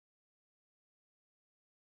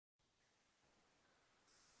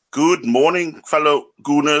Good morning, fellow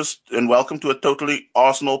Gooners, and welcome to a Totally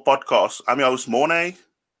Arsenal podcast. I'm your host, Mornay.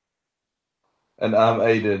 And I'm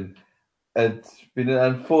Aiden. It's been an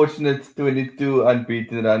unfortunate 22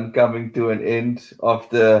 unbeaten run coming to an end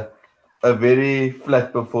after a very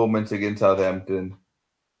flat performance against Southampton.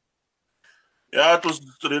 Yeah, it was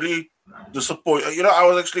really disappointing. I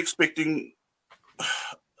was actually expecting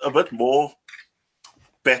a bit more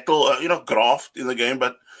battle, graft in the game,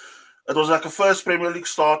 but it was like a first Premier League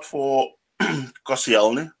start for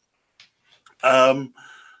Koscielny. Um,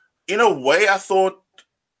 in a way, I thought,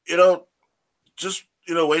 you know, just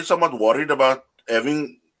in a way, somewhat worried about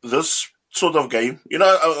having this sort of game.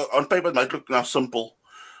 On paper, it might look now simple,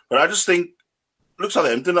 but I just think look,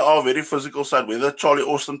 Southampton are a very physical side, whether Charlie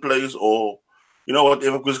Austin plays or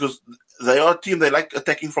whatever, because they are a team they like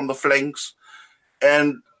attacking from the flanks.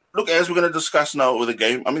 And look, as we're going to discuss now with the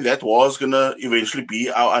game, I mean that was going to eventually be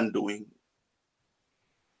our undoing.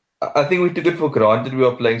 I think we took it for granted we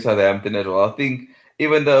were playing Southampton as well. I think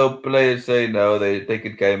even though players say no, they take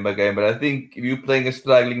it game by game, but I think if you're playing a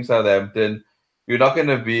struggling Southampton, you're not going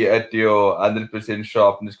to be at your 100%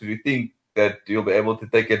 sharpness because you think that you'll be able to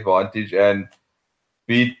take advantage and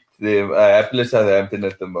beat the hapless Southampton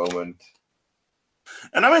at the moment.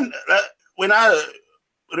 And I mean, when I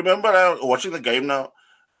remember watching the game now,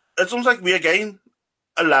 it's almost like we again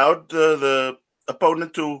allowed the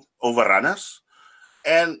opponent to overrun us.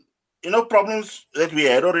 And problems that we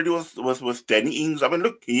had already with Danny Ings. I mean,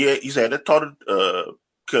 look, he's had a torrid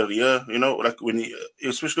career. Like when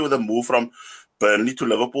especially with a move from Burnley to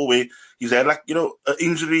Liverpool, where he's had like an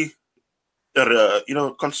injury,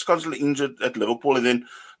 constantly injured at Liverpool, and then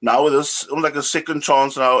now with this almost like a second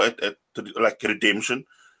chance now at like redemption.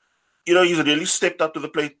 He's really stepped up to the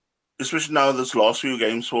plate, especially now this last few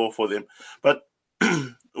games for them. But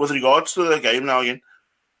with regards to the game now again,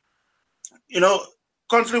 you know,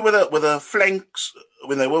 constantly with the flanks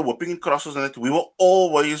when they were whipping in crosses and that, we were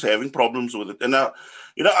always having problems with it. And I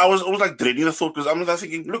was always like dreading the thought because I'm like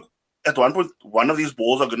thinking, look, at one point, one of these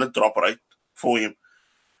balls are going to drop right for him.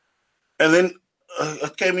 And then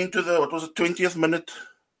it came into the what was it 20th minute,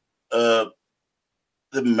 uh,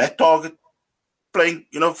 the Matt Target playing,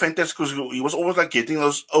 fantastic because he was always like getting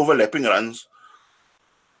those overlapping runs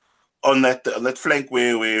on that flank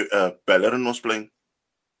where Bellerin was playing.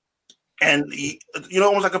 And he,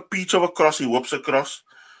 almost like a peach of a cross, he whips across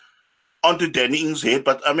onto Danny Ings' head.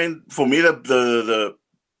 But I mean, for me, the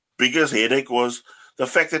biggest headache was the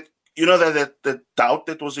fact that that doubt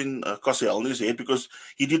that was in Koscielny's head because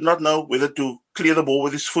he did not know whether to clear the ball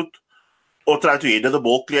with his foot or try to header the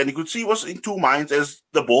ball clear. And you could see he was in two minds as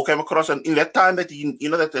the ball came across. And in that time that he,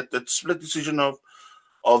 that split decision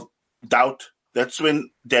of doubt, that's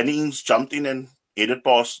when Danny Ings jumped in and headed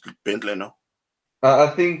past Bent Leno. I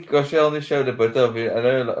think Koscielny showed a bit of it. I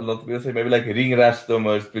know a lot of people say maybe like ring rust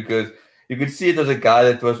almost because you could see it was a guy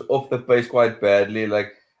that was off the pace quite badly.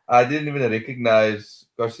 Like I didn't even recognize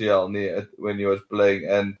Koscielny when he was playing,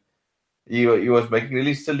 and he was making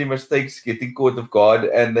really silly mistakes, getting caught off guard,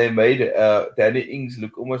 and they made Danny Ings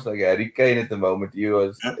look almost like Harry Kane at the moment. He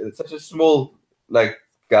was Yeah. such a small like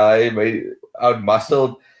guy, made out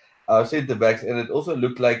muscled our centre backs, and it also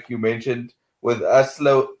looked like you mentioned with us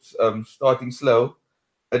starting slow.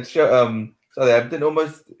 Southampton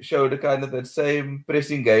almost showed a kind of that same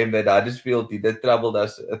pressing game that Huddersfield did that troubled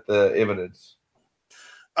us at the Emirates.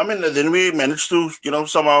 I mean, then we managed to,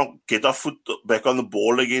 somehow get our foot back on the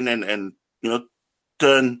ball again and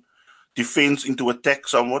turn defense into attack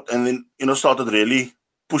somewhat, and then started really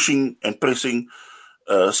pushing and pressing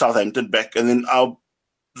Southampton back, and then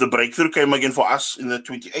the breakthrough came again for us in the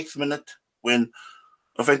 28th minute when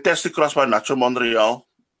a fantastic cross by Nacho Monreal,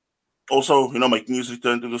 also making his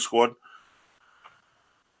return to the squad.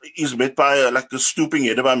 He's met by like a stooping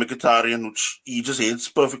header by Mkhitaryan, which he just heads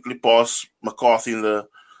perfectly past McCarthy in the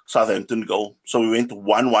Southampton goal. So we went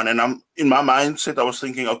 1-1, and I'm in my mindset. I was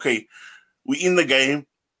thinking, okay, we in the game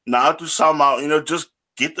now to somehow just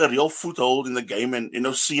get a real foothold in the game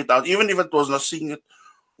and see it out, even if it was not seeing it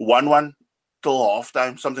 1-1 till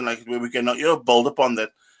halftime, something like it, where we can build upon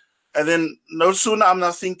that. And then no sooner I'm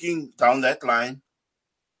now thinking down that line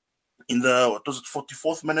in the what was it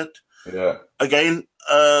 44th minute Yeah. again,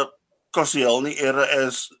 Koscielny era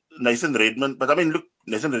as Nathan Redmond. But I mean, look,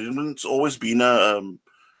 Nathan Redmond's always been a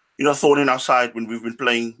thorn in our side when we've been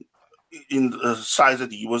playing in the size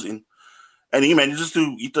that he was in, and he manages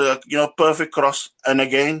to hit a perfect cross. And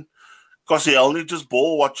again, Koscielny just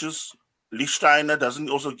ball watches. Lichtsteiner doesn't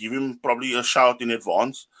also give him probably a shout in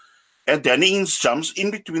advance, and Danny Ings jumps in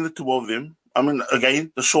between the two of them. I mean,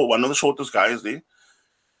 again, one of the shortest guys there,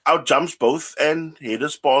 out jumps both and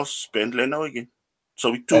headers past Ben Leno again. So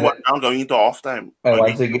we 2-1 down going into halftime. And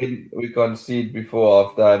once again, we concede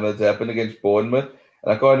before halftime. It's happened against Bournemouth.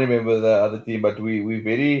 And I can't remember the other team, but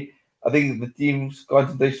I think the team's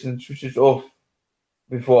concentration switches off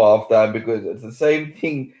before halftime because it's the same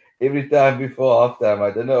thing every time before halftime. I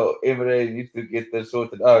don't know. Emre needs to get this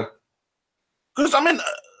sorted out. Because, I mean,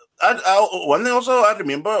 one thing also I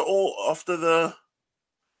remember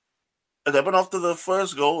it happened after the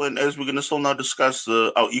first goal, and as we're going to still now discuss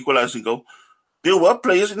our equalizing goal, there were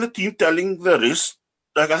players in the team telling the rest,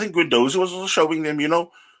 like I think Guendouzi was also showing them,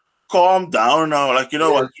 calm down now, like,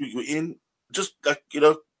 what you're in, just like,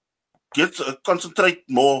 concentrate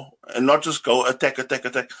more and not just go attack.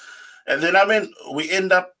 And then, I mean, we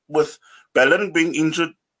end up with Bellerin being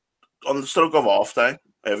injured on the stroke of halftime,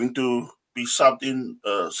 having to be subbed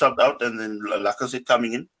out, and then Lacazette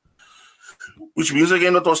coming in, which means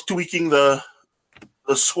again it was tweaking the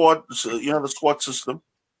squad, the squad system.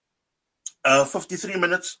 53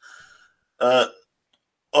 minutes, Oriol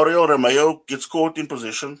Romeu gets caught in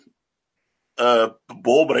possession.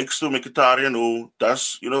 Ball breaks to Mkhitaryan, who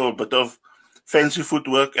does, a bit of fancy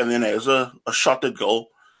footwork and then has a shot at goal.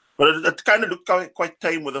 But it kind of looked quite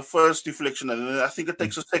tame with the first deflection. And then I think it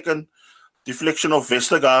takes a second deflection of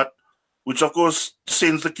Vestergaard, which of course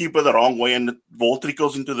sends the keeper the wrong way and the ball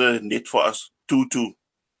trickles into the net for us, 2-2.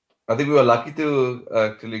 I think we were lucky to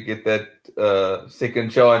actually get that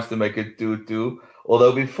second chance to make it 2-2.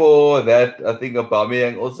 Although before that, I think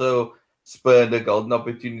Aubameyang also spurned a golden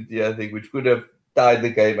opportunity, I think, which could have tied the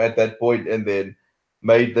game at that point and then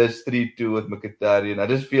made this 3-2 with Mkhitaryan. I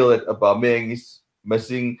just feel that Aubameyang is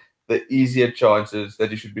missing the easier chances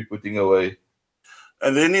that he should be putting away.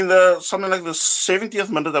 And then in something like the 70th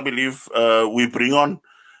minute, I believe, we bring on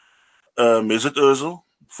Mesut Ozil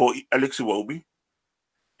for Alex Iwobi.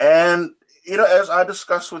 And, as I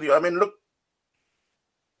discussed with you, I mean, look,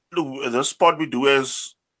 this pod we do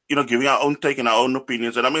as, giving our own take and our own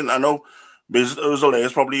opinions. And I mean, I know Mesut Ozil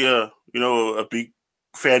has probably a big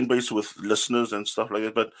fan base with listeners and stuff like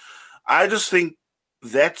that. But I just think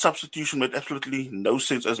that substitution made absolutely no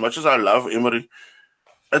sense. As much as I love Emery,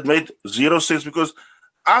 it made zero sense because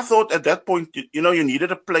I thought at that point, you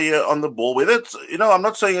needed a player on the ball. Whether it's, I'm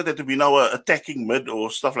not saying that to be now attacking mid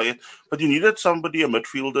or stuff like that, but you needed somebody, a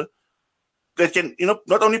midfielder, that can,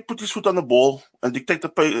 not only put his foot on the ball and dictate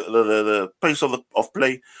the pace of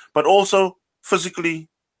play, but also physically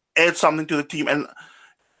add something to the team. And,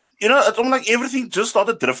 it's almost like everything just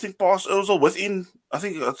started drifting past Ozil within, I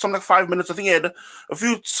think, something like 5 minutes. I think he had a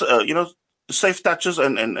few, safe touches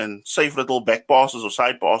and safe little back passes or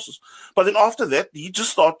side passes. But then after that, he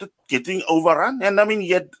just started getting overrun. And I mean, he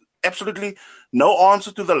had absolutely no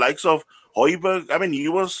answer to the likes of Højbjerg. I mean, he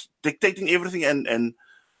was dictating everything and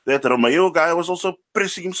that Romeu guy was also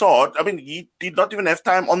pressing him so hard. I mean, he did not even have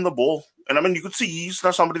time on the ball. And I mean, you could see he's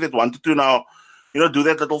not somebody that wanted to now, do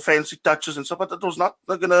that little fancy touches and stuff, but it was not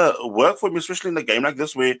going to work for him, especially in a game like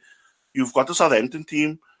this where you've got a Southampton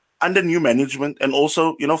team under new management and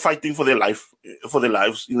also, fighting for their lives, if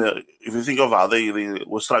you think of how they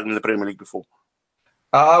were struggling in the Premier League before.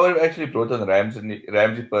 I would have actually brought on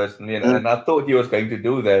Ramsey personally, and I thought he was going to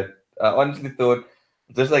do that. I honestly thought,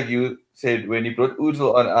 just like you said, when he brought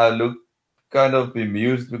Ozil on, I looked kind of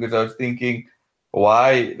bemused because I was thinking,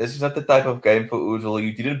 why? This is not the type of game for Ozil.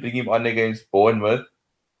 You didn't bring him on against Bournemouth.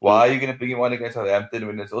 Why are you going to bring him on against Southampton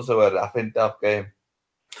when it's also a rough and tough game?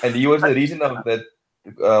 And he was the reason of that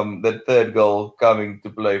third goal coming to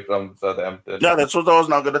play from Southampton. Yeah, that's what I was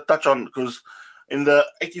now going to touch on because in the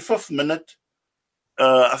 85th minute,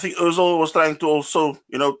 I think Ozil was trying to also,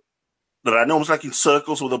 run almost like in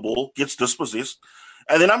circles with the ball, gets dispossessed.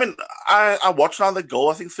 And then, I mean, I watched now the goal,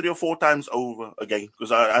 I think 3 or 4 times over again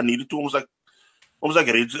because I needed to almost like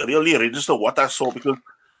really register what I saw because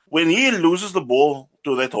when he loses the ball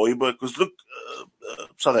to that Højbjerg, because look,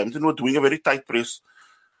 Southampton were doing a very tight press.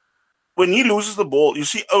 When he loses the ball, you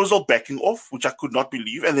see Ozil backing off, which I could not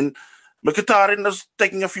believe. And then Mkhitaryan is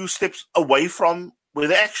taking a few steps away from where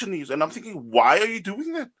the action is. And I'm thinking, why are you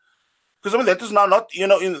doing that? Because, I mean, that is now not, in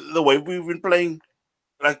the way we've been playing,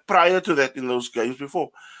 like, prior to that in those games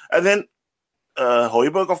before. And then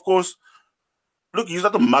Højbjerg, of course, look, he's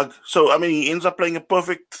not a mug. So, I mean, he ends up playing a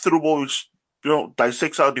perfect through ball, which,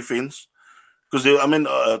 dissects our defense. Because,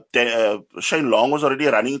 Shane Long was already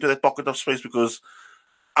running into that pocket of space because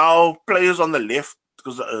our players on the left,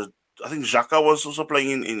 because I think Xhaka was also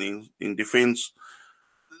playing in defense.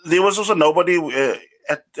 There was also nobody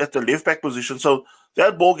at the left back position. So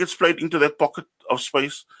that ball gets played into that pocket of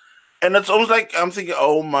space. And it's almost like I'm thinking,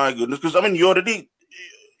 oh my goodness. Because, I mean, you already,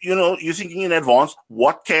 you're thinking in advance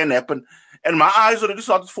what can happen. And my eyes already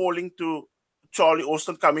started falling to Charlie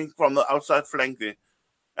Austin coming from the outside flank there.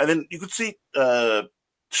 And then you could see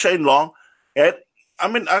Shane Long had,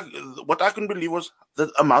 what I couldn't believe was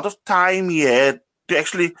the amount of time he had to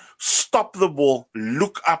actually stop the ball,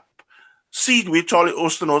 look up, see where Charlie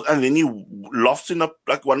Austin was, and then he lofts in a,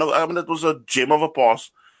 like one of, it was a gem of a pass.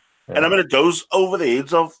 Yeah. And it goes over the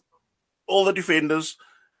heads of all the defenders.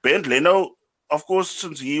 Bernd Leno, of course,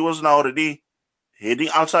 since he was now already heading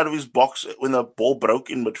outside of his box when the ball broke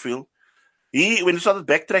in midfield, when he started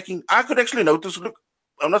backtracking, I could actually notice, look,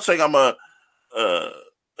 I'm not saying I'm a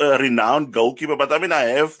renowned goalkeeper, but I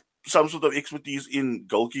have some sort of expertise in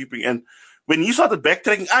goalkeeping. And when he started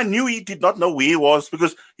backtracking, I knew he did not know where he was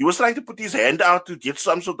because he was trying to put his hand out to get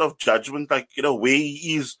some sort of judgment, like, where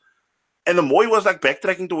he is. And the more he was like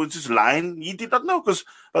backtracking towards his line, he did not know because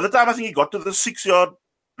by the time I think he got to the 6-yard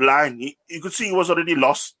line, you could see he was already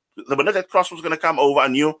lost. The minute that cross was going to come over, I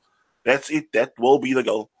knew that's it. That will be the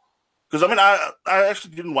goal. Because I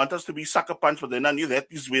actually didn't want us to be sucker punch, but then I knew that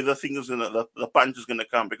is where the thing is the punch is going to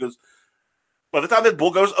come. Because by the time that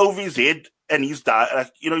ball goes over his head and he's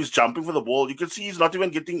he's jumping for the ball, you can see he's not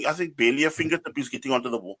even getting. I think barely a fingertip he's getting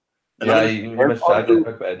onto the ball. And he must struggle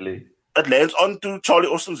quite badly. It lands onto Charlie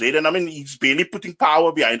Austin's head, and he's barely putting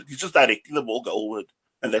power behind it. He's just directing the ball goalward,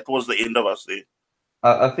 and that was the end of us there.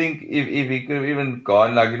 I think if he could have even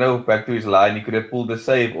gone back to his line, he could have pulled the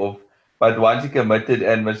save off. But once he committed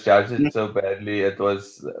and misjudged it so badly, it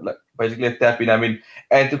was like basically a tap in.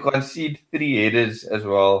 And to concede 3 headers as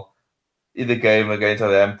well in the game against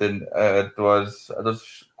Southampton, it was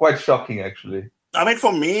quite shocking actually.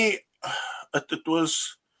 For me, it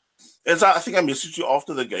was. As I think I messaged you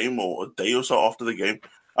after the game or a day or so after the game.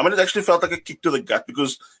 It actually felt like a kick to the gut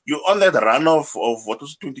because you're on that run of what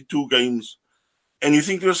was 22 games, and you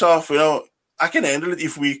think to yourself, I can handle it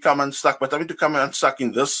if we come unstuck, but to come unstuck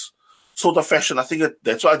in this sort of fashion, I think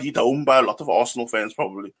that's why I did home by a lot of Arsenal fans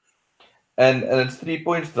probably. And it's 3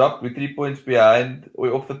 points dropped. We're 3 points behind.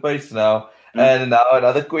 We're off the pace now. And now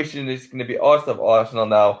another question is going to be asked of Arsenal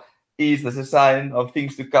now. Is this a sign of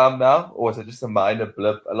things to come now, or is it just a minor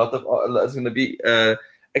blip? It's going to be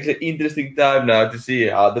actually an interesting time now to see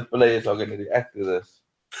how the players are going to react to this.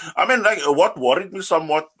 What worried me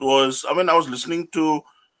somewhat was, I was listening to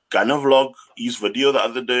Gunner Vlog, his video the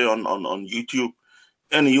other day on YouTube,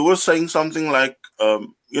 and he was saying something like, has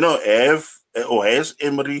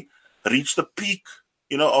Emery reached the peak,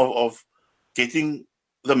 of getting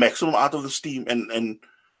the maximum out of this team, and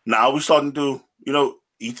now we're starting to,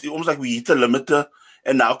 almost like we hit the limiter,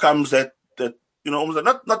 and now comes that almost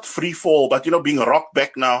like not free fall, but being rocked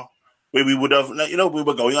back now, where we would have, we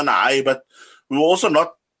were going on a high, but we were also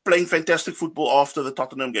not playing fantastic football after the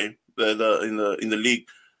Tottenham game, in the league.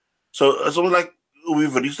 So it's almost like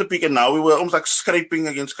we've reached the peak, and now we were almost like scraping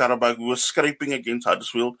against Karabakh, we were scraping against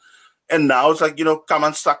Huddersfield, and now it's like come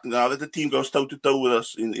unstuck now that the team goes toe to toe with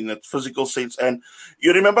us in that physical sense. And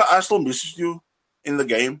you remember I still messaged you in the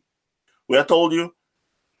game where I told you,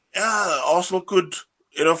 Arsenal could,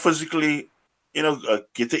 physically,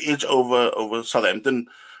 get the edge over Southampton,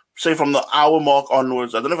 say from the hour mark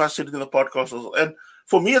onwards. I don't know if I said it in the podcast. And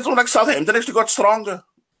for me, it's not like Southampton actually got stronger.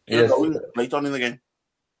 Late on in the game.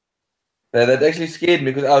 That actually scared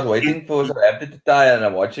me because I was waiting for Southampton to tie, and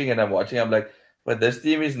I'm watching. I'm like, but this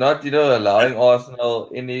team is not, allowing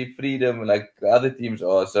Arsenal any freedom like the other teams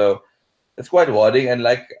are. So it's quite worrying. And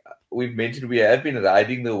like we've mentioned, we have been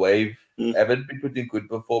riding the wave. Haven't been putting good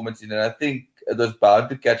performance in, and I think it was bound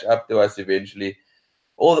to catch up to us eventually.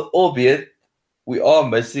 Albeit we are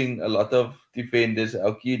missing a lot of defenders,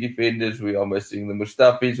 our key defenders. We are missing the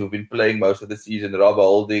Mustafis who've been playing most of the season. Rob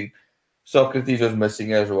Holding, Socrates was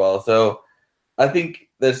missing as well. So I think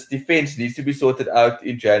this defense needs to be sorted out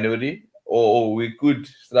in January, or we could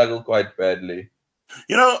struggle quite badly.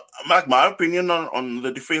 My opinion on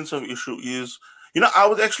the defensive issue is, I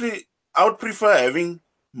would prefer having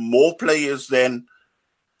more players than,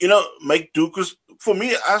 make do. Because for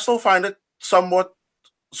me, I still find it somewhat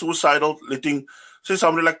suicidal letting, say,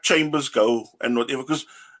 somebody like Chambers go and whatever. Because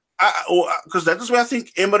that is where I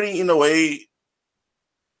think Emery, in a way,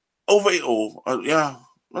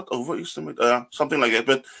 not overestimate, something like that.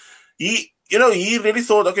 But he really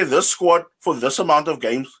thought, okay, this squad for this amount of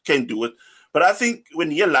games can do it. But I think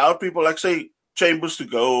when he allowed people like, say, Chambers to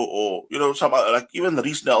go, or some like even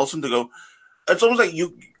Reece Nelson to go, it's almost like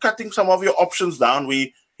you cutting some of your options down.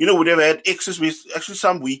 We would have had excess with actually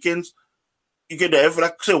some weekends. You could have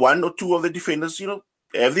like say 1 or 2 of the defenders,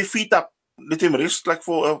 have their feet up, let them rest like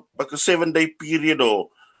for a 7-day period or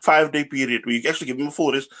 5-day period where you actually give them a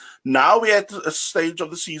full rest. Now we're at a stage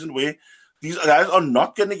of the season where these guys are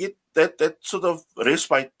not going to get that sort of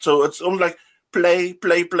respite. So it's almost like play.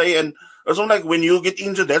 And It's not like when you get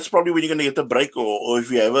injured, that's probably when you're going to get a break, or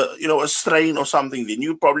if you have a strain or something, then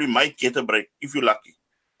you probably might get a break if you're lucky.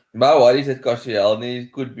 My worry is that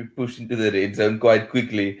Koscielny could be pushed into the red zone quite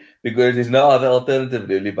quickly because there's no other alternative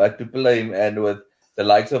really but to play him. And with the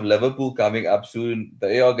likes of Liverpool coming up soon,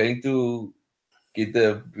 they are going to get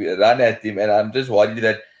the run at him. And I'm just worried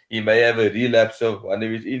that he may have a relapse of one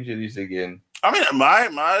of his injuries again. I mean,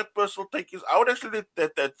 my personal take is I would actually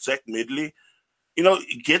let that Zach Medley,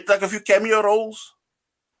 get like a few cameo roles.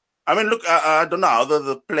 I mean, look, I don't know how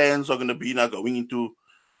the plans are going to be now going into,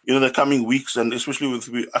 the coming weeks, and especially with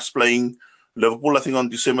us playing Liverpool, I think on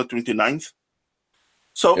December 29th.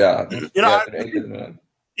 So, Yeah,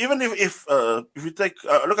 even if you take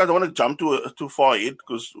look, I don't want to jump too far ahead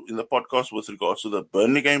because in the podcast with regards to the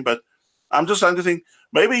Burnley game, but I'm just trying to think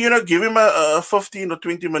maybe give him a 15 or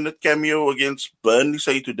 20-minute cameo against Burnley,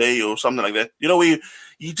 say today or something like that. Where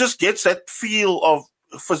he just gets that feel of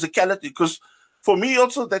physicality. Because for me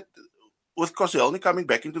also that with Koscielny coming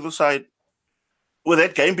back into the side, with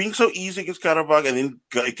that game being so easy against Karabakh, and then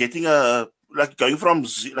getting going from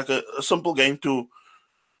like a simple game to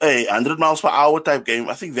a 100 miles per hour type game,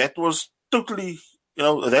 I think that was totally,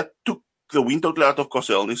 that took the wind totally out of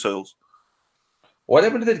Koscielny's sails. What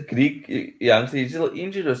happened to that Greek youngster? He's still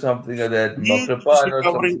injured or something like that?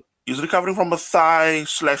 He's recovering from a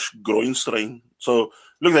thigh/groin strain. So,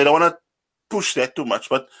 look, they don't want to push that too much.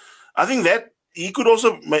 But I think that he could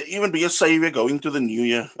also even be a savior going to the new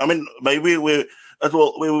year. I mean, maybe we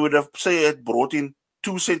would have, say, brought in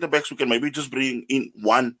 2 centre-backs. We can maybe just bring in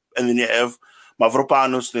 1, and then you have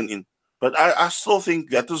Mavropanos then in. But I still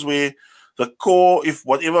think that is where the core, if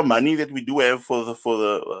whatever money that we do have for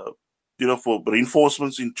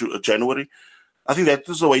reinforcements in January, I think that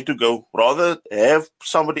is the way to go. Rather have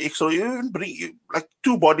somebody extra, even bring like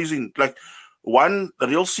 2 bodies in, like one a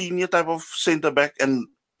real senior type of centre back and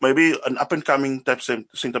maybe an up and coming type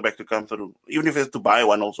centre back to come through, even if they have to buy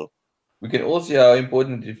one also. We can all see how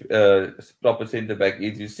important proper centre back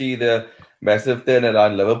is. You see the massive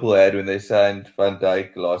turnaround Liverpool had when they signed Van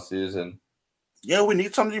Dijk last season. Yeah, we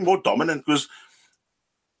need something more dominant because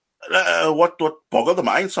what boggled the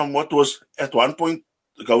mind somewhat was at one point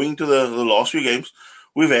going to the last few games,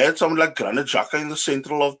 we've had someone like Granit Xhaka in the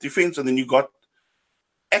central of defense, and then you got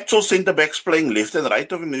actual centre backs playing left and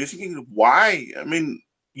right of him, and you're thinking, why? I mean,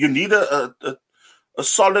 you need a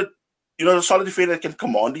solid, a solid defender that can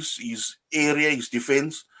command his area, his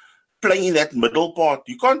defense, playing in that middle part.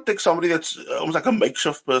 You can't take somebody that's almost like a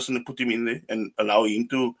makeshift person and put him in there and allow him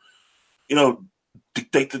to,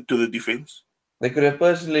 dictate it to the defense. They could have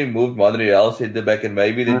personally moved Monreal centre back and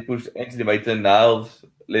maybe then pushed Anthony Maitland-Niles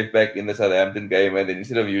left back in the Southampton game, and then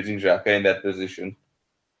instead of using Xhaka in that position.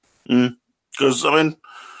 Because, I mean,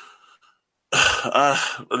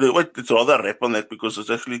 it's rather rap on that because it's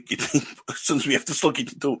actually getting, since we have to still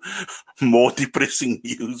get into more depressing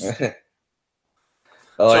news. We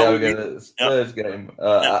got the Spurs game.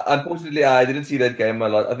 Unfortunately, I didn't see that game a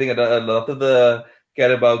lot. I think a lot of the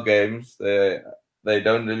Carabao games, they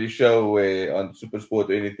don't really show on SuperSport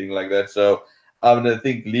or anything like that. So I'm going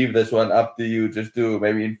to leave this one up to you just to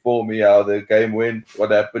maybe inform me how the game went,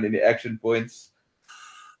 what happened, any action points.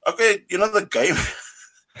 Okay, the game.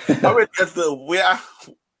 I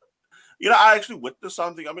mean, I actually witnessed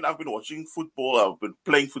something. I mean, I've been watching football. I've been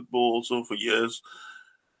playing football also for years.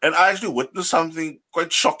 And I actually witnessed something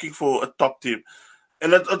quite shocking for a top team.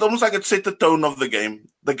 And it's almost like it set the tone of the game.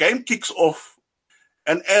 The game kicks off,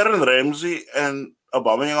 and Aaron Ramsey and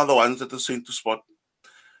Aubameyang are the ones at the center spot.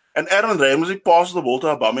 And Aaron Ramsey passed the ball to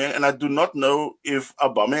Aubameyang, and I do not know if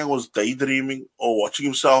Aubameyang was daydreaming or watching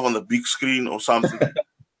himself on the big screen or something.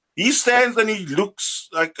 He stands and he looks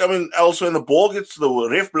like, elsewhere, and the ball gets, the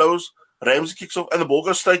ref blows, Ramsey kicks off, and the ball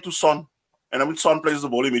goes straight to Son. And Son plays the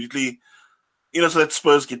ball immediately, so that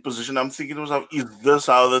Spurs get position. I'm thinking to myself, is this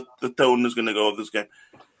how the tone is going to go of this game?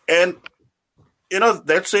 And,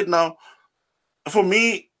 that's it now. For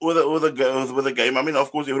me, with a game,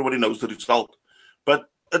 of course, everybody knows the result. But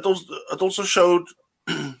it also showed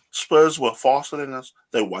Spurs were faster than us.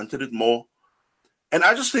 They wanted it more. And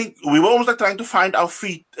I just think we were almost like trying to find our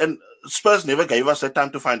feet, and Spurs never gave us that time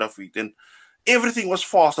to find our feet. And everything was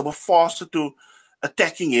fast. They were faster to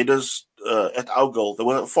attacking headers at our goal. They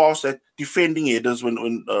were fast at defending headers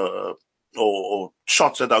or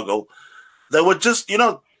shots at our goal. They were just,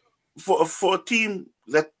 for a team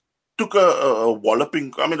that took a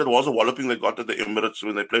walloping. It was a walloping they got at the Emirates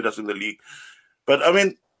when they played us in the league. But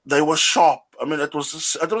they were sharp. It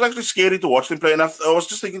was actually scary to watch them play. And I was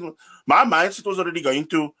just thinking, my mindset was already going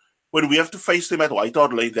to, when we have to face them at White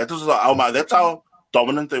Hart Lane, that's how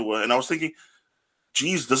dominant they were. And I was thinking,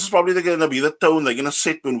 geez, this is probably going to be the tone they're going to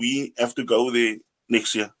set when we have to go there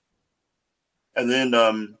next year. And then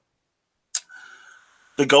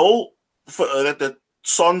the goal for, that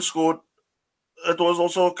Son scored, it was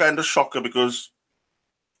also a kind of shocker because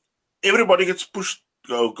everybody gets pushed,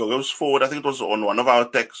 goes forward. I think it was on one of our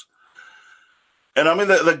attacks. And I mean,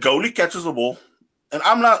 the goalie catches the ball. And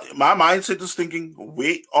I'm not, my mindset is thinking,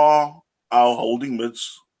 where are our holding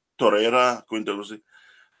mids, Torreira, Quintosi?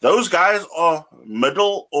 Those guys are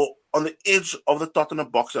middle or on the edge of the Tottenham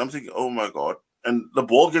box. And I'm thinking, oh my God. And the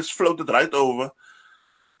ball gets floated right over.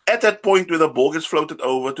 At that point where the ball gets floated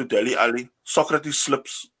over to Dele Alli, Socrates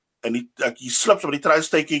slips. And he slips, but he tries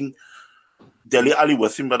taking Dele Alli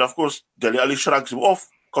with him. But of course, Dele Alli shrugs him off,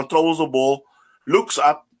 controls the ball, looks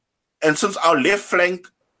up. And since our left flank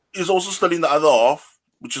is also still in the other half,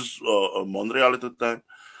 which is Monreal at the time,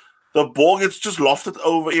 the ball gets just lofted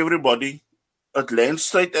over everybody. It lands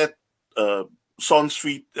straight at Son's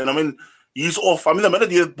feet. And I mean, he's off. I mean, the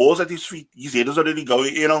minute he had balls at his feet, his head is already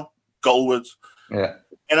going, goalwards. Yeah.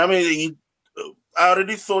 And I mean, I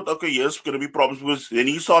already thought, okay, yes, going to be problems because then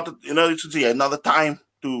he started, since he had another time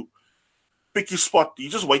to pick his spot, he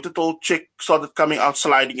just waited till Czech started coming out,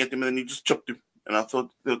 sliding at him, and then he just chipped him. And I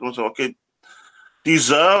thought, okay,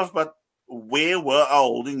 deserve, but where were our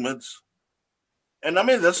holding mids? And I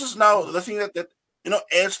mean, this is now the thing that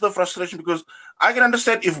adds to the frustration because I can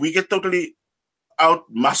understand if we get totally out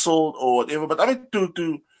muscled or whatever, but I mean,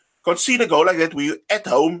 to concede a goal like that where you're at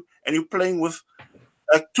home and you're playing with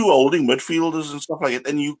like two holding midfielders and stuff like that,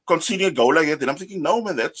 and you conceding a goal like that, then I'm thinking, no,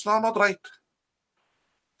 man, that's not right.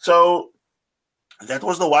 So that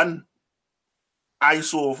was the one I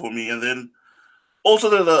saw for me. And then also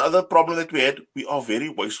the other problem that we had, we are very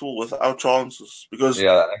wasteful with our chances because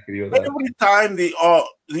I agree with that. Every time there are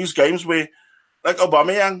these games where, like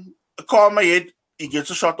Aubameyang, calm my head, he gets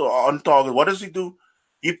a shot on target. What does he do?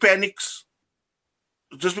 He panics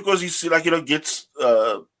just because he's gets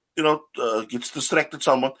gets distracted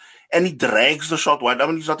somewhat, and he drags the shot wide. I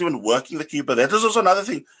mean, he's not even working the keeper. That is also another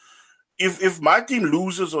thing. If my team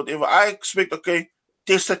loses or whatever, I expect, okay,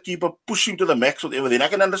 test that keeper, push him to the max or whatever. Then I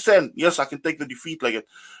can understand. Yes, I can take the defeat like it.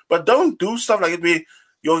 But don't do stuff like it where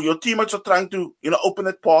your teammates are trying to, open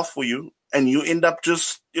that path for you, and you end up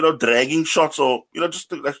just, dragging shots or,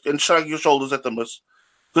 just and shrugging your shoulders at the miss.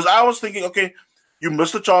 Because I was thinking, okay, you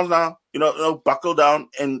missed the chance now, buckle down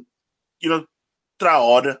and, try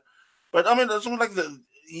harder. But I mean, it's not like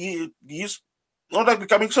he's not like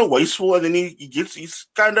becoming so wasteful, and then he's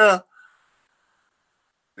kind of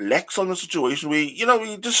lax on the situation where,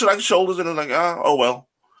 he just shrugs his shoulders and it's like, oh well.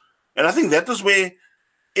 And I think that is where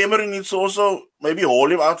Emery needs to also maybe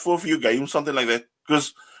hold him out for a few games, something like that.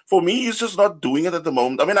 Because for me, he's just not doing it at the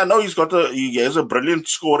moment. I mean, I know he has a brilliant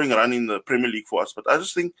scoring run in the Premier League for us, but I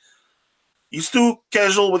just think he's too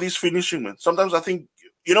casual with his finishing, man. Sometimes I think,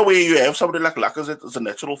 where you have somebody like Lacazette as a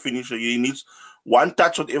natural finisher, he needs one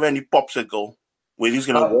touch, whatever, and he pops a goal. Whether he's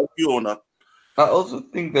going to work you or not. I also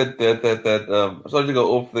think that sorry to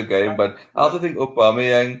go off the game, but I also think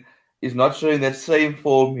Aubameyang is not showing that same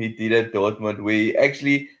form he did at Dortmund, where he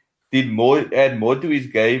actually add more to his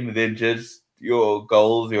game than just your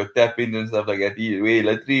goals, your tap-ins and stuff like that. Where he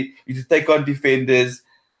literally used to take on defenders,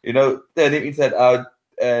 turn him inside out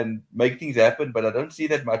and make things happen, but I don't see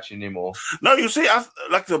that much anymore. No, you see,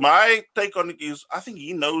 my take on it is, I think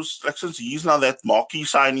he knows, like, since he's now that marquee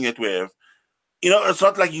signing that we have, it's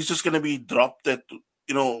not like he's just going to be dropped at,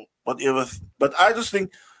 whatever. But I just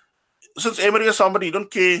think, since Emery is somebody, he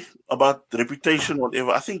don't care about reputation or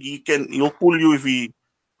whatever. I think he'll pull you if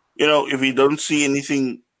he don't see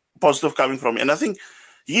anything positive coming from him. And I think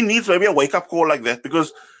he needs maybe a wake-up call like that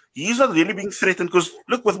because he's not really being threatened. Because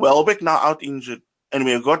look, with Welbeck now out injured, and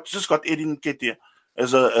we've just got Edin Nketiah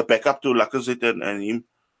as a backup to Lacazette and him.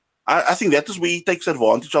 I think that is where he takes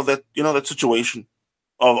advantage of that, that situation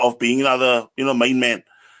of being another, main man.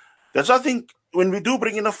 That's why I think when we do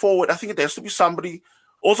bring in a forward, I think it has to be somebody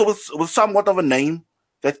also with somewhat of a name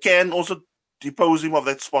that can also depose him of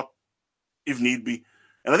that spot if need be.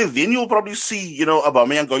 And I think then you'll probably see,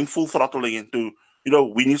 Aubameyang going full throttle again to,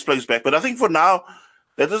 win his place back. But I think for now,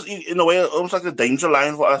 that is in a way almost like the danger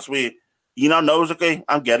line for us where he now knows, okay,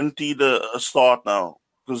 I'm guaranteed a start now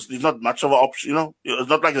because there's not much of an option, It's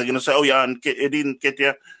not like they're going to say, oh yeah, and Edin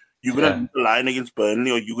Nketiah, you're going to lead the line against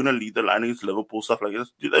Burnley or you're going to lead the line against Liverpool, stuff like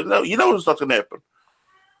this. It's not going to happen.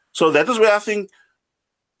 So that is where I think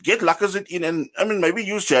get Lacazette in and, I mean, maybe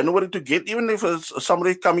use January to get, even if it's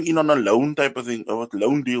somebody coming in on a loan type of thing or a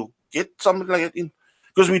loan deal, get something like that in.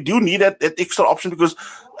 Because we do need that extra option because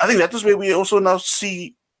I think that is where we also now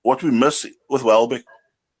see what we miss with Welbeck.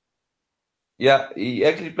 Yeah, he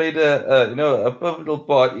actually played a pivotal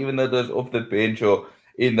part, even though it was off the bench or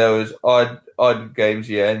in those odd games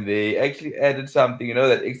here and there. He actually added something,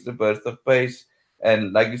 that extra burst of pace,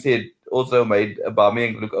 and like you said, also made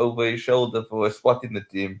Aubameyang look over his shoulder for a spot in the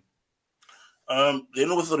team.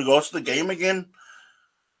 Then with regards to the game again,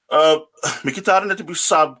 uh, Mkhitaryan had to be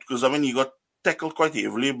subbed because he got tackled quite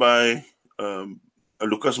heavily by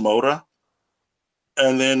Lucas Moura,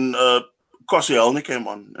 and then Koscielny came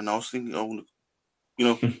on, and I was thinking, oh,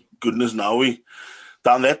 goodness, now we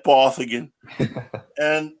down that path again,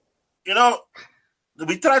 and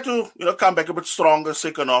we tried to come back a bit stronger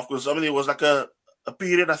second half because there was like a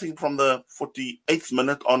period I think from the 48th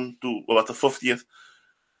minute on to about the 50th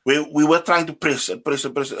we were trying to press and press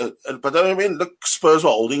and press, but the Spurs were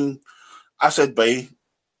holding us at bay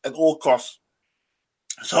at all costs.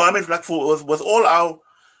 So like with all our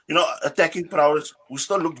attacking prowess, we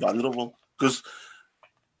still look vulnerable because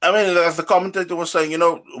as the commentator was saying,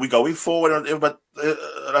 we're going forward and whatever,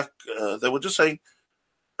 but they were just saying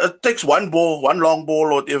it takes one long ball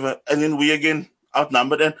or whatever, and then we again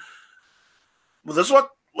outnumbered. And this is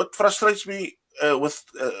what frustrates me with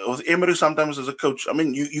Emery sometimes as a coach.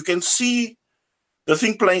 You can see the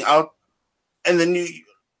thing playing out, and then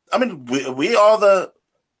we are the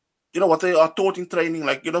what they are taught in training,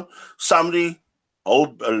 like somebody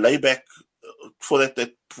hold a layback for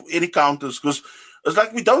that any counters, because it's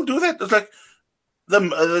like we don't do that. It's like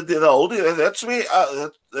the older, that's where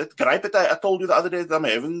that gripe that I told you the other day that I'm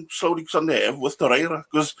having slowly Sunday have with Torreira,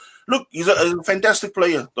 because look, he's a fantastic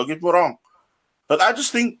player, don't get me wrong, but I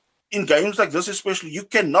just think in games like this especially, you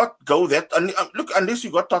cannot go that, look, unless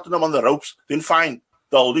you got Tottenham on the ropes, then fine,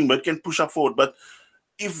 the holding mid can push up forward, but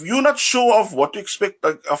if you're not sure of what to expect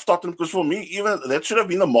of Tottenham, because for me, even that should have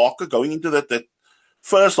been the marker going into that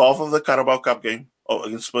first half of the Carabao Cup game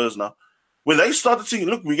against Spurs now. When they started saying,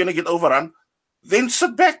 look, we're going to get overrun, then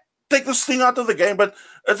sit back, take this thing out of the game. But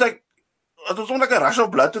it's like, it was almost like a rush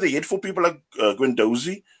of blood to the head for people like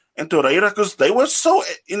Guendouzi and Torreira, because they were so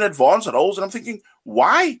in advanced roles. And I'm thinking,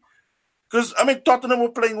 why? Because, Tottenham were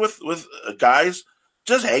playing with guys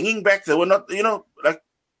just hanging back. They were not, like,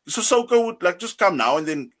 Sissoko would just come now and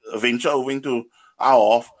then venture over into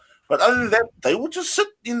our half. But other than that, they would just sit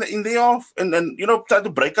in their half and try to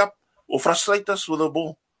break up or frustrate us with the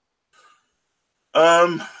ball.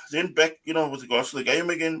 Then back, with regards to the game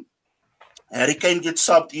again, Harry Kane gets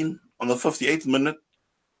subbed in on the 58th minute.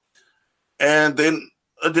 And then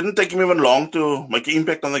it didn't take him even long to make an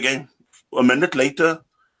impact on the game. A minute later,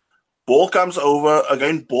 ball comes over,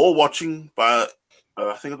 again, ball watching by,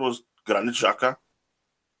 I think it was Granit Xhaka.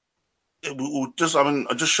 It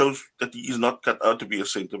just shows that he is not cut out to be a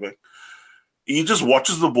centre back. He just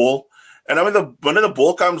watches the ball, and when the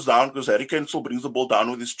ball comes down, because Harry Kane still brings the ball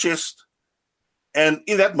down with his chest, and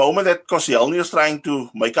in that moment that Koscielny is trying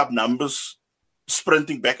to make up numbers,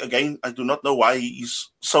 sprinting back again, I do not know why he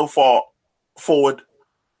is so far forward,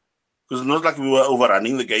 because it's not like we were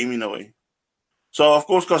overrunning the game in a way. So of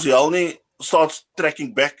course Koscielny starts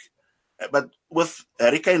tracking back, but with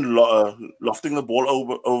Harry Kane lofting the ball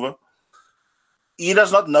over. He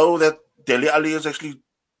does not know that Dele Alli is actually,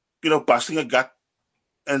 busting a gut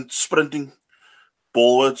and sprinting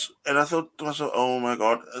forwards. And I thought to myself, oh my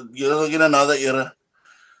God, you're in another era.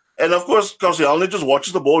 And of course, Koscielny just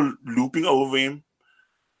watches the ball looping over him.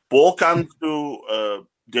 Ball comes to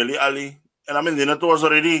Dele Alli. And then it was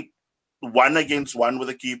already 1-against-1 with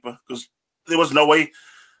the keeper, because there was no way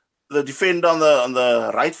the defender on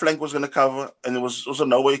the right flank was going to cover. And there was also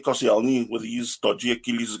no way Koscielny with his dodgy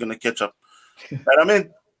Achilles is going to catch up.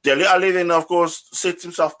 And Dele Alli then, of course, sets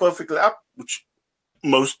himself perfectly up, which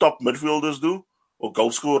most top midfielders do, or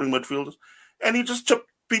goal-scoring midfielders. And he just chipped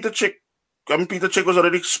Peter Cech. Peter Cech was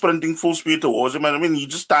already sprinting full speed towards him. And he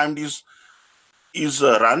just timed his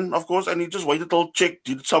run, of course, and he just waited till Cech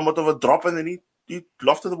did somewhat of a drop, and then he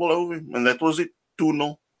lofted the ball over him. And that was it,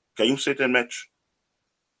 2-0. Game, set, and match.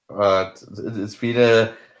 It's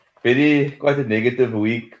been quite a negative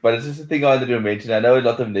week, but it's just a thing I wanted to mention. I know a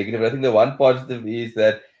lot of negative, but I think the one positive is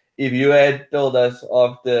that if you had told us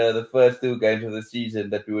after the first two games of the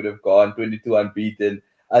season that we would have gone 22 unbeaten,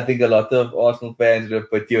 I think a lot of Arsenal fans would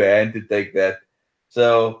have put your hand to take that.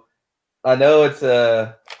 So I know it's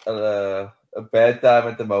a bad time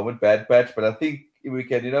at the moment, bad patch, but I think if we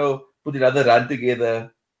can, put another run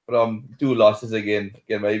together from 2 losses again,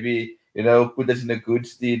 can maybe put us in a good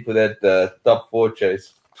stead for that top 4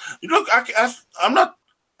 chase. Look, I'm not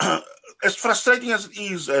as frustrating as it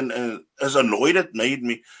is, and as annoyed it made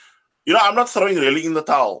me. I'm not throwing really in the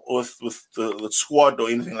towel with the squad or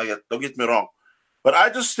anything like that. Don't get me wrong, but I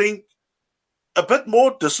just think a bit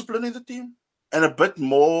more discipline in the team and a bit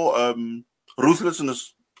more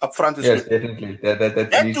ruthlessness up front. Yes, definitely.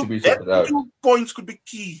 That needs to be sorted That out. 2 points could be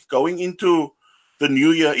key going into the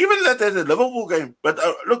new year. Even that the Liverpool game. But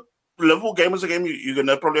look, Liverpool game is a game you're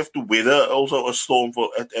gonna probably have to weather also a storm for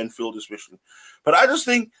at Anfield especially. But I just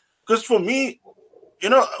think because for me,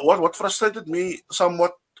 what frustrated me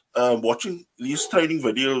somewhat watching these training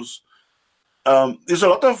videos. There's a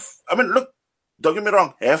lot of. I mean, look, don't get me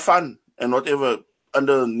wrong, have fun and whatever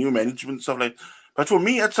under new management and stuff like. But for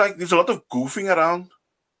me, it's like there's a lot of goofing around.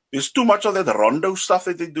 There's too much of that rondo stuff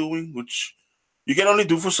that they're doing, which you can only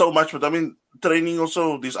do for so much. But I mean, training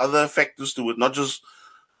also, there's other factors to it, not just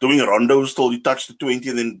doing rondos till you touch the 20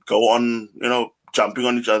 and then go on, jumping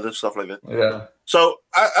on each other, stuff like that. Yeah. So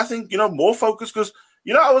I think, more focus because,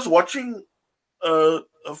 I was watching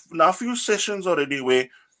now a few sessions already where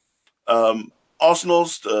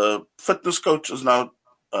Arsenal's fitness coach is now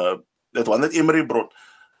that one that Emery brought.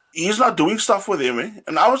 He's not doing stuff with him, eh?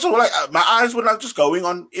 And I was like, my eyes were like just going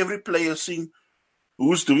on every player, seeing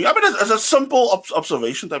who's doing. I mean, it's a simple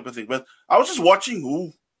observation type of thing, but I was just watching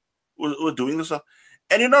who were doing this stuff,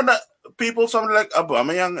 and people, somebody like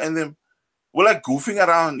Aubameyang and them were like goofing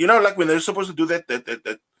around, like when they're supposed to do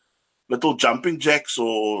that little jumping jacks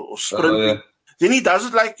or sprinting. Yeah. Then he does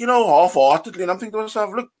it like half-heartedly, and I'm thinking to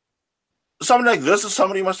myself, look, something like this is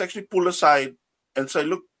somebody must actually pull aside and say,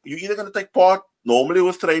 look, you're either going to take part normally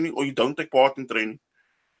with training or you don't take part in training.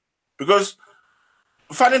 Because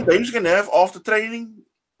fun and games you can have after training,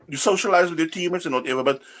 you socialize with your teammates and whatever.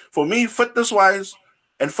 But for me, fitness-wise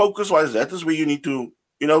and focus-wise, that is where you need to,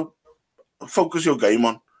 focus your game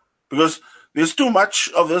on. Because there's too much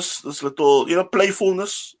of this little,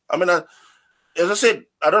 playfulness. I mean, as I said,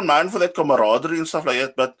 I don't mind for that camaraderie and stuff like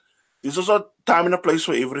that, but there's also a time and a place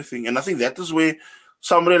for everything. And I think that is where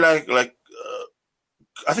somebody like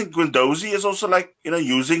I think Guendouzi is also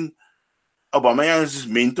using Aubameyang as his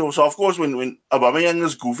mentor. So of course, when Aubameyang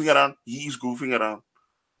is goofing around, he is goofing around.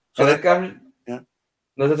 So that comes. Yeah.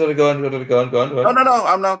 No, that's what go on. No,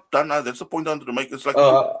 I'm not done. That's the point I wanted to make. It's like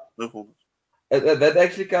that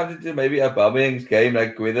actually comes into maybe Aubameyang's game,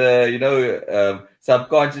 like whether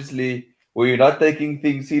subconsciously, where you're not taking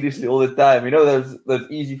things seriously all the time.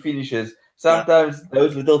 Those easy finishes. Sometimes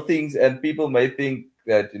those little things, and people may think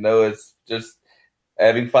that it's just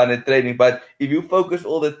having fun and training. But if you focus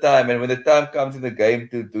all the time, and when the time comes in the game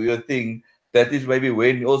to do your thing, that is maybe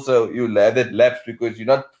when also you have that lapse because you're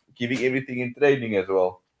not giving everything in training as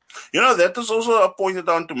well. That is also a point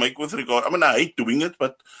I want to make with regard. I mean, I hate doing it,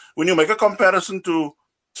 but when you make a comparison to,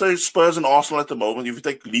 say, Spurs and Arsenal at the moment, if you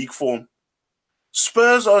take league form,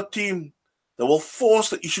 Spurs are a team that will force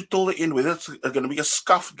the issue till the end, whether it's going to be a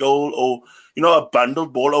scuffed goal or, a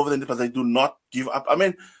bundled ball over them, but they do not give up. I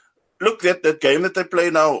mean, look at that game that they play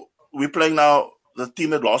now. We're playing now the team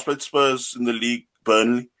that last played Spurs in the league,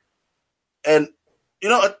 Burnley. And,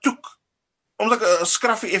 it took almost like a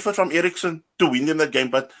scruffy effort from Eriksen to win them that game,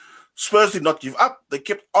 but Spurs did not give up. They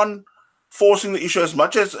kept on forcing the issue as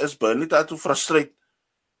much as Burnley tried to frustrate.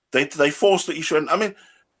 They forced the issue. And, I mean,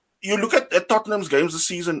 you look at Tottenham's games this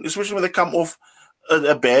season, especially when they come off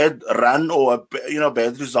a bad run or a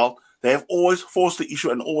bad result, they have always forced the issue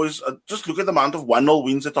and always just look at the amount of 1-0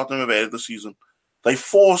 wins that Tottenham have had this season. They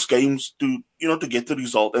force games to get the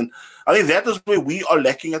result. And I think that is where we are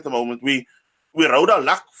lacking at the moment. We rode our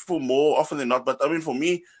luck for more often than not. But I mean, for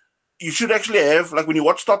me, you should actually have, like when you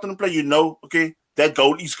watch Tottenham play, okay, that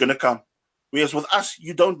goal is going to come. Whereas with us,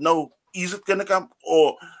 you don't know, is it going to come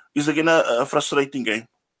or is it going to a frustrating game?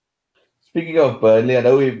 Speaking of Burnley, I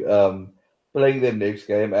know we're playing them next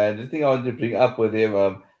game. And the thing I wanted to bring up with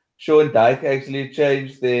them, Sean Dyche actually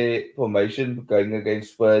changed their formation going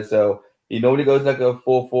against Spurs. So he normally goes like a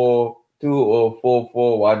 4-4-2 or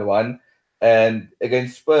 4-4-1-1. And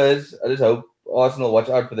against Spurs, I just hope Arsenal watch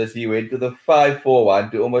out for this. He went to the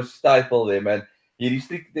 5-4-1 to almost stifle them. And he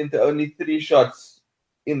restricted them to only 3 shots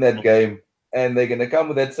in that game. And they're going to come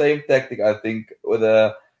with that same tactic, I think, with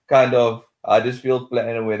a kind of Huddersfield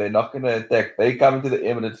plan where they're not going to attack. They come into the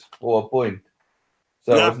Emirates for a point.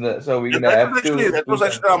 So, so we're going to have to. That was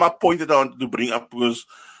actually my point that I wanted to bring up because,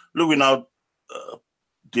 look, we now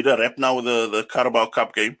did a wrap now with the Carabao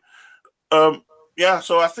Cup game.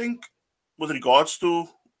 So I think with regards to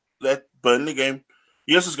that Burnley game,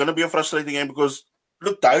 yes, it's going to be a frustrating game because,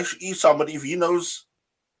 look, Dyche is somebody, if he knows,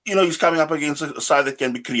 he's coming up against a side that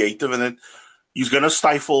can be creative and then he's going to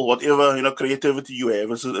stifle whatever, creativity you have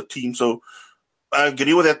as a team. So I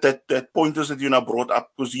agree with that pointers that you now brought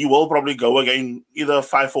up because he will probably go again either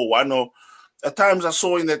 5-4-1 or at times I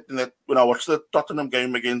saw in that when I watched the Tottenham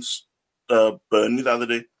game against Burnley the other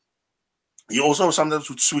day, he also sometimes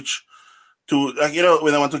would switch to,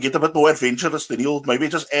 when I want to get a bit more adventurous, then he'll maybe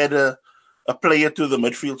just add a a player to the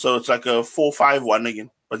midfield, so it's like a 4-5-1 again.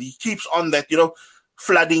 But he keeps on that,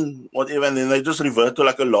 flooding whatever, and then they just revert to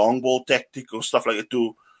like a long ball tactic or stuff like that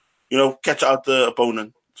to, catch out the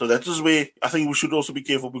opponent. So that is where I think we should also be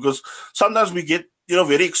careful, because sometimes we get,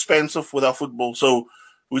 very expensive with our football. So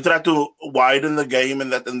we try to widen the game,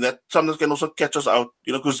 and that sometimes can also catch us out,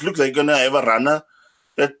 because look, they're gonna have a runner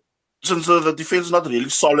that, since the defense is not really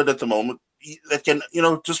solid at the moment, that can,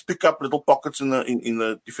 just pick up little pockets in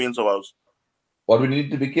the defense of ours. What we need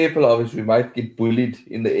to be careful of is we might get bullied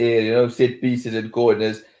in the air, set pieces and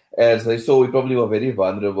corners. As I saw, we probably were very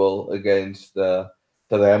vulnerable against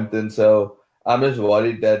Southampton. So I'm just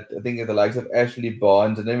worried that I think the likes of Ashley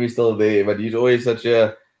Barnes, and then we're still there, but he's always such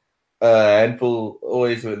a handful,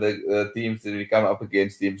 always with the teams that we come up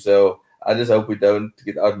against him. So I just hope we don't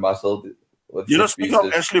get out-muscled with Speaking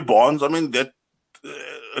of Ashley Barnes, I mean, that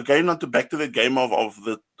again, not to back to that game of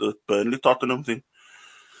the Burnley Tottenham thing.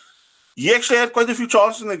 He actually had quite a few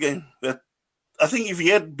chances in the game. That I think if he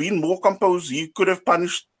had been more composed, he could have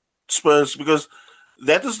punished Spurs, because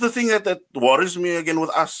that is the thing that worries me again with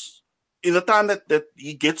us. In the time that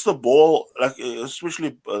he gets the ball, like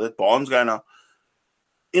especially that Barnes guy now,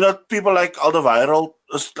 people like Alderweireld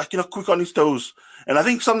is like, quick on his toes. And I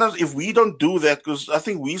think sometimes if we don't do that, because I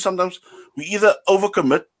think we either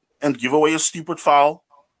overcommit and give away a stupid foul,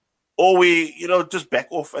 or we, just back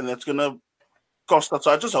off, and that's going to cost us.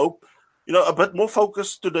 So I just hope, a bit more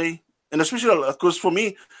focus today. And especially because for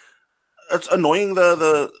me, it's annoying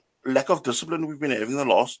the lack of discipline we've been having the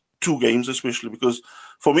last 2 games, especially because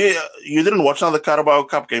for me, you didn't watch now the Carabao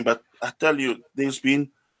Cup game, but I tell you, there's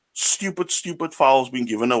been stupid fouls being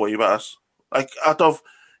given away by us. Like out of,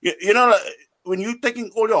 when you're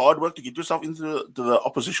taking all your hard work to get yourself into the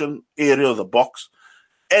opposition area of the box,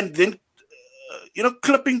 and then,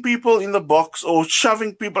 clipping people in the box or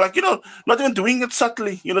shoving people, like, not even doing it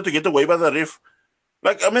subtly, to get away by the ref.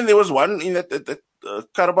 Like, I mean, there was one in that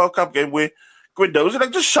Carabao Cup game where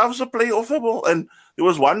Guendouzi just shoves the play off the ball. And there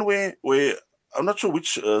was one where I'm not sure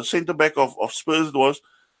which centre back of Spurs it was,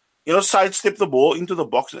 sidestepped the ball into the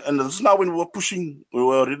box. And this is now when we were pushing, we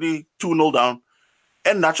were already 2-0 down.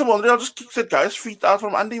 And Nacho Monreal just kicks that guy's feet out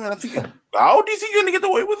from under him. And I'm thinking, how do you think you're going to get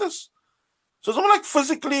away with this? So something like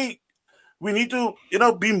physically, we need to,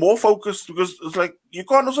 be more focused, because it's like you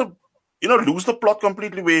can't also, lose the plot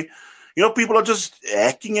completely where, people are just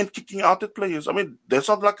hacking and kicking out at players. I mean, that's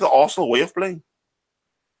not like the Arsenal way of playing.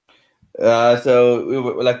 So we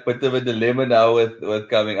were like bit of a dilemma now with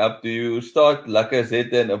coming up. Do you start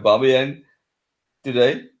Lacazette and Aubameyang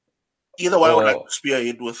today? Either way, I would like to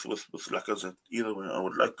spearhead with Lacazette. Either way, I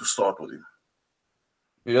would like to start with him.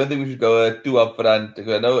 You don't think we should go 2 up front?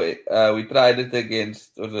 I know we tried it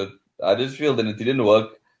against Huddersfield and it didn't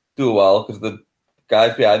work too well because the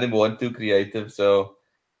guys behind them weren't too creative. So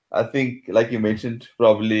I think, like you mentioned,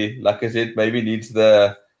 probably Lacazette maybe needs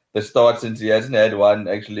the start, since he hasn't had one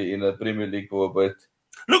actually in the Premier League for a bit.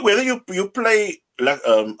 Look, whether you play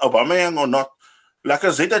Aubameyang or not,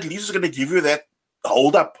 Lacazette at least is going to give you that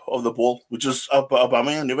hold up of the ball, which is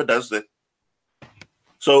Aubameyang never does that.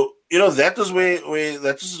 So, that is where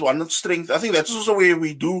that is one of the strengths. I think that's also where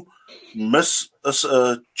we do miss a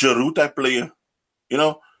Giroud type player.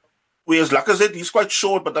 Whereas Lacazette, he's quite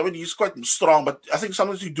short, but I mean, he's quite strong. But I think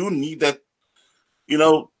sometimes you do need that,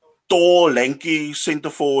 tall, lanky centre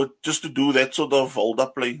forward just to do that sort of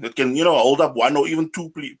hold-up play that can, hold up 1 or even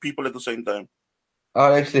 2 people at the same time.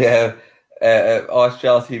 I actually have asked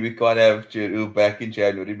Chelsea we can't have Giroud back in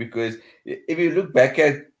January, because if you look back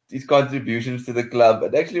at his contributions to the club,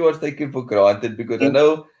 it actually was taken for granted, because I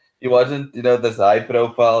know he wasn't, this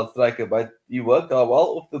high-profile striker, but he worked well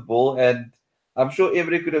off the ball, and I'm sure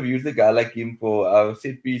Emery could have used a guy like him for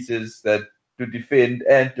set pieces that to defend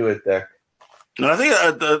and to attack. And I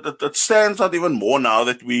think it stands out even more now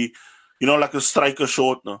that we, like a striker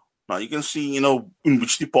short now. Now you can see, in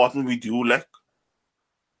which department we do lack.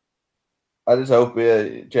 I just hope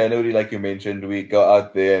January, like you mentioned, we go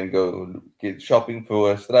out there and go get shopping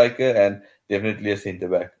for a striker and definitely a centre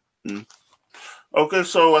back. Okay,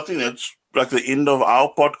 so I think that's like the end of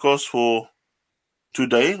our podcast for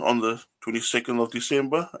today on the 22nd of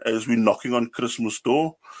December, as we're knocking on Christmas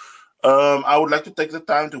door. I would like to take the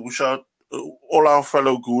time to wish out all our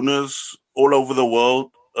fellow Gooners all over the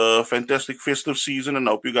world a fantastic festive season, and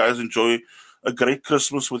I hope you guys enjoy a great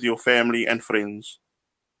Christmas with your family and friends.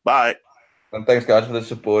 Bye. And thanks, guys, for the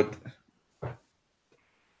support.